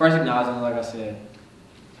first acknowledging, like I said,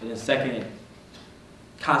 and then second,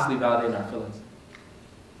 constantly validating our feelings.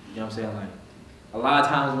 You know what I'm saying? Like a lot of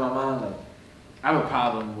times in my mind, like I have a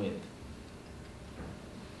problem with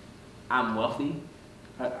I'm wealthy,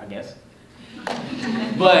 I guess.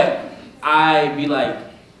 But I be like,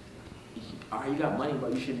 all right, you got money,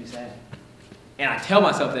 but you shouldn't be sad. And I tell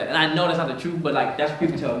myself that, and I know that's not the truth, but like that's what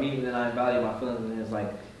people tell me, and then I invalidate my feelings, and it's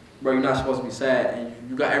like, bro, you're not supposed to be sad, and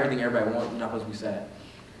you got everything everybody wants, you're not supposed to be sad.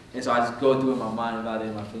 And so I just go through in my mind and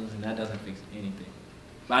validate my feelings, and that doesn't fix anything.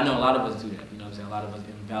 But I know a lot of us do that, you know what I'm saying? A lot of us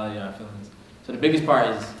invalidate our feelings. So the biggest part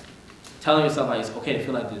is telling yourself like it's okay to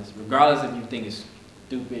feel like this, regardless if you think it's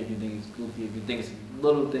stupid, if you think it's goofy, if you think it's a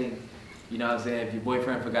little thing. You know what I'm saying? If your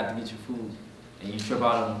boyfriend forgot to get you food and you trip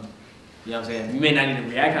out on him, you know what I'm saying? You may not need to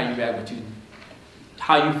react how you react, but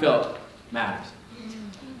how you felt matters.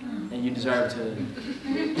 And you deserve to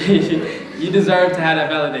have that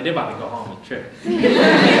validated. They're about to go home and trip. You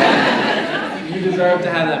deserve to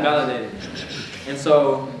have that validated. And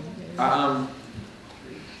so I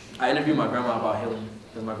interviewed my grandma about healing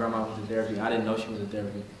because my grandma was in therapy. I didn't know she was in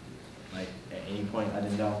therapy. Like at any point, I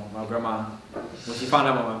didn't know. My grandma, when she found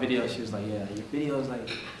out about my videos, she was like, "Yeah, your videos, like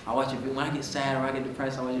I watch your videos. When I get sad or I get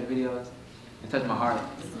depressed, I watch your videos. It touched my heart."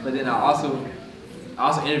 But then I also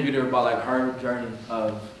interviewed her about like her journey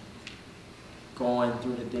of going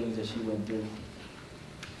through the things that she went through.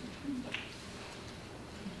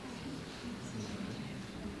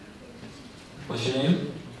 What's your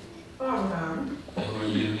name? Farhan. And who are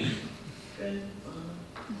you? Good.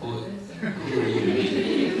 Who are you?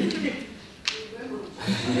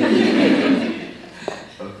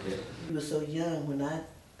 Okay. You were so young when I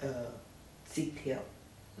seeked help.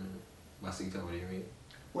 By seeked help, what do you mean?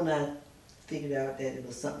 When I figured out that there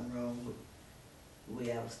was something wrong with the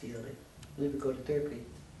way I was feeling. We would go to therapy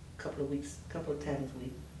a couple of times a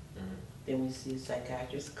week. Then we see a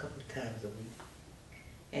psychiatrist a couple of times a week.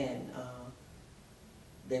 And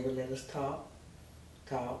they would let us talk,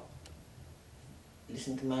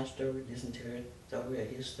 listen to my story, listen to her story or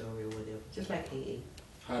his story or whatever, just like AA.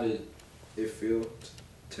 How did it feel to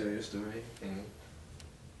tell your story and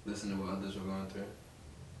listen to what others were going through?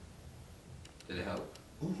 Did it help?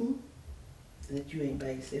 Mm-hmm. That you ain't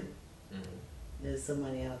by yourself. There's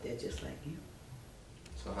somebody out there just like you.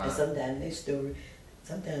 So how? And sometimes their story,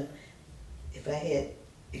 sometimes if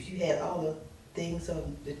you had all the things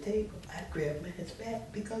on the table, I'd grab mine's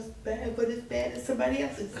back because bad, but it's bad as somebody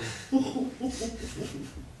else's.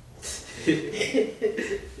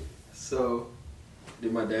 So,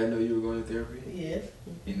 did my dad know you were going to therapy? Yes.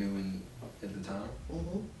 He knew at the time?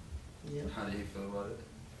 Yeah. How did he feel about it?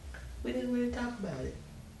 We didn't really talk about it.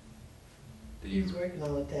 He was working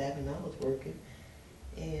all the time and I was working.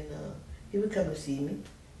 And he would come to see me.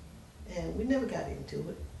 And we never got into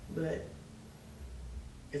it. But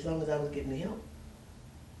as long as I was getting the help,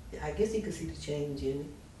 I guess he could see the change in me.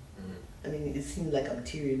 I mean, it seems like I'm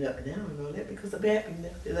tearing up now and all that because I'm happy now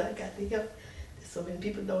that I got the help. So many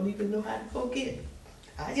people don't even know how to go get it.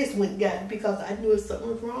 I just went and got it because I knew something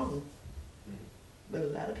was wrong. But a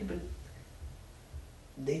lot of people,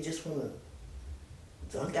 they just want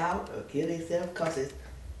to zunk out or kill themselves because it's,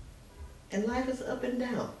 and life is up and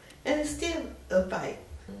down. And it's still a fight,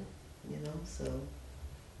 you know, so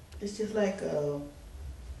it's just like a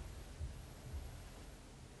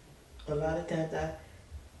lot of times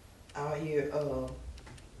I'll hear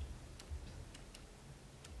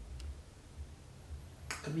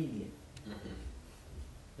comedian.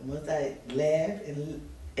 And once I laugh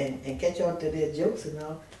and catch on to their jokes and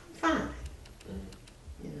all, I'm fine.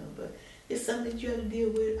 You know, but it's something that you have to deal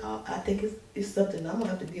with. I think it's something I'm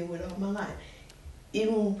gonna have to deal with all my life.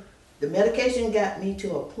 Even the medication got me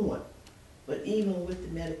to a point, but even with the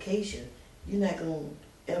medication, you're not gonna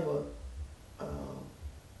ever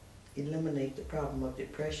eliminate the problem of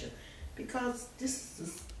depression because this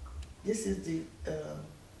is this is the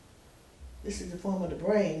form of the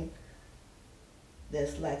brain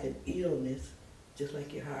that's like an illness, just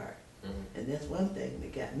like your heart. And that's one thing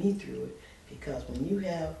that got me through it, because when you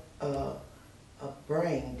have a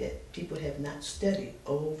brain that people have not studied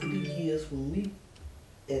over the years, when we,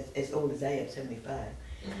 as old as I am, 75,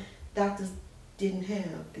 doctors didn't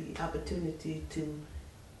have the opportunity to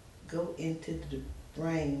go into the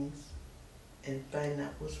brains and find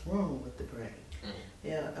out what's wrong with the brain.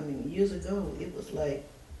 Yeah, I mean, years ago, it was like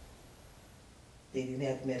they didn't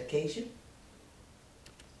have medication.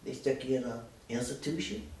 They stuck you in an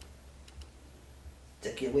institution,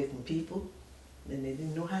 stuck you away from people, and they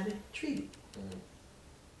didn't know how to treat it.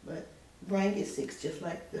 But the brain gets sick just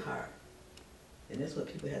like the heart. And that's what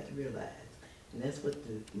people have to realize. And that's what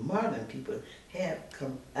the modern people have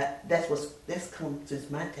come, that's come since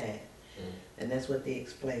my time. And that's what they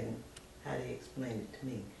explain, how they explain it to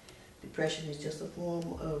me. Depression is just a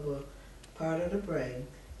form of a part of the brain,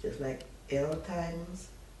 just like Alzheimer's,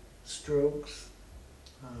 strokes,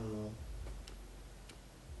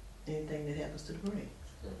 anything that happens to the brain.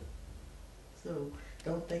 So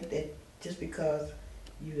don't think that just because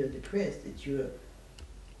you are depressed that you're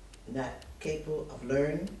not capable of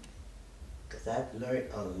learning, because I've learned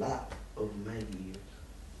a lot over my years.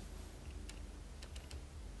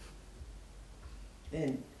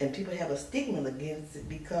 And people have a stigma against it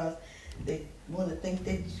because they want to think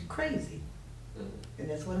that you're crazy. And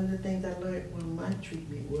that's one of the things I learned when my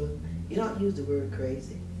treatment was, you don't use the word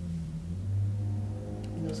crazy.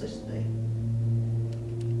 No such thing.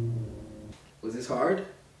 Was this hard?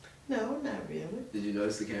 No, not really. Did you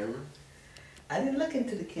notice the camera? I didn't look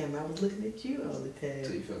into the camera. I was looking at you all the time.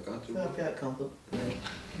 So you felt comfortable? So I felt comfortable.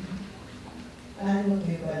 I want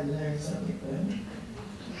everybody to learn something from me.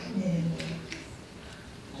 And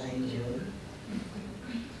I enjoy it.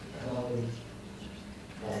 I always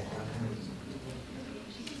like talking with you.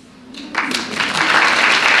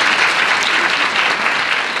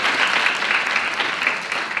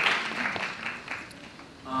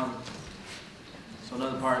 So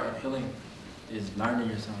another part of healing is learning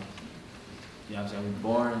yourself. You know what I'm saying? We're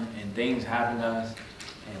born and things happen to us,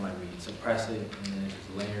 and like we suppress it, and then it's just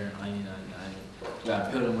layer, onion. We gotta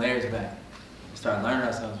peel them layers back and start learning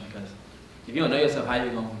ourselves, because if you don't know yourself, how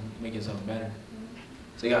you gonna make yourself better?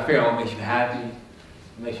 So you gotta figure out what makes you happy,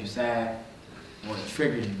 what makes you sad, what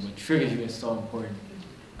triggers you. What triggers you is so important.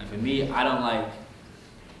 Like for me, I'm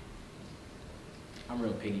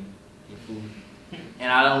real picky with food.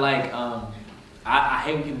 And I don't like, I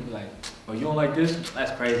hate when people be like, oh, you don't like this?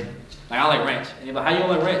 That's crazy. Like, I like ranch. And they're like, how you don't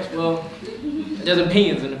like ranch? Well, there's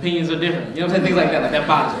opinions, and opinions are different. You know what I'm saying? Things like that. Like, that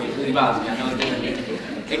bothers me. It really bothers me. I know it's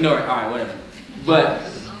different. Ignore it. All right, whatever. But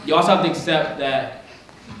you also have to accept that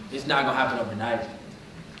it's not going to happen overnight.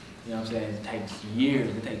 You know what I'm saying? It takes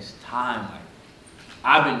years. It takes time. Like,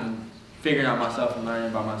 I've been figuring out myself and learning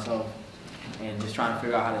about myself and just trying to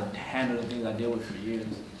figure out how to handle the things I deal with for years.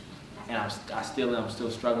 And I'm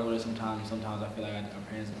still struggling with it sometimes. Sometimes I feel like I'm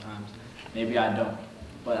praying sometimes. Maybe I don't,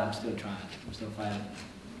 but I'm still trying. I'm still fighting.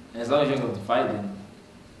 And as long as you don't go to fight, then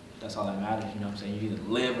that's all that matters. You know what I'm saying? You either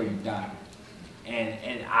live or you die.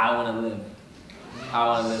 And I want to live. I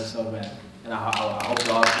want to live so bad. And I hope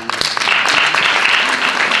you all see it.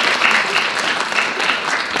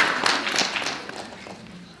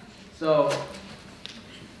 So,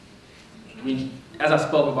 as I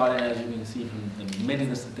spoke about it, as you can see from the many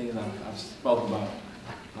list of things I've spoke about,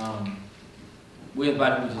 we as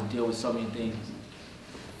Black people just deal with so many things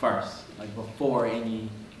first, like before any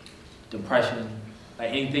depression, like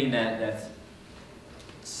anything that's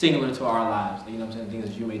singular to our lives. Like, you know what I'm saying? Things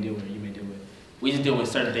that you may deal with or you may deal with. We just deal with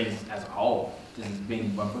certain things as a whole. This is being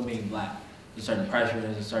Black. There's certain pressure,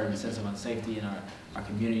 there's a certain sense of unsafety in our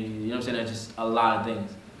community. You know what I'm saying? There's just a lot of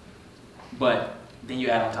things. But then you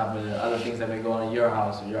add on top of the other things that may go on in your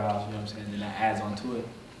house, you know what I'm saying? And that adds on to it.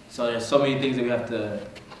 So there's so many things that we have to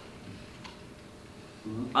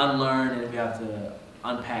unlearn and we have to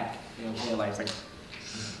unpack. You know what I'm saying? Like, it's like,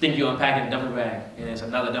 think you unpack in a duffel bag, and there's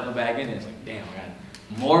another duffel bag in it. It's like, damn, I got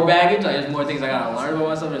more baggage. Like, there's more things I gotta learn about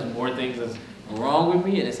myself. There's more things that's wrong with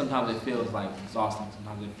me, and then sometimes it feels like exhausting.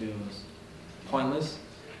 Sometimes it feels pointless.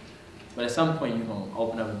 But at some point, you're gonna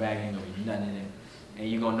open up a bag and ain't gonna be nothing in it, and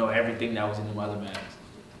you're gonna know everything that was in the other bags.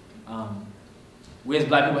 We as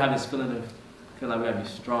Black people have this feeling of like we gotta be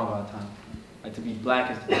strong all the time. Like, to be Black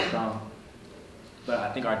is to be strong. But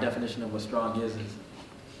I think our definition of what strong is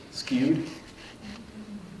skewed.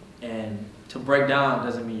 And to break down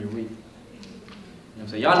doesn't mean you're weak. You know what I'm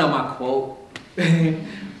saying? Y'all know my quote.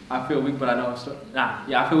 I feel weak, but I know I'm strong.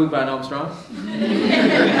 I feel weak, but I know I'm strong.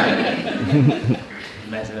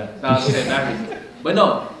 Mess it up. No, I'm saying backwards. But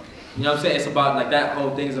no, You know what I'm saying? It's about, like, that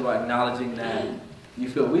whole thing is about acknowledging that you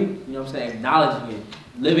feel weak. You know what I'm saying? Acknowledging it,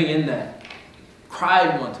 living in that. Cry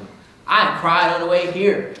if you want to. I cried on the way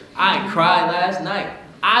here. I cried last night.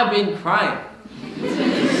 I've been crying.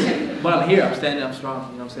 But I'm here, I'm standing, I'm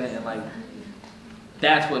strong, you know what I'm saying? And like,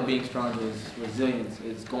 that's what being strong is, resilience.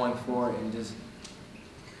 It's going forward and just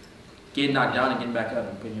getting knocked down and getting back up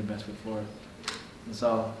and putting your best foot forward. And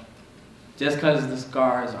so, just because the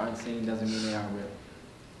scars aren't seen doesn't mean they aren't real.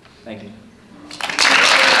 Thank you.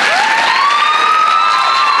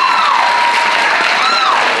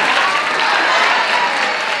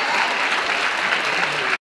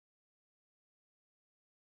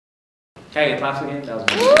 Can I get claps again? That was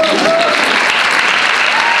good.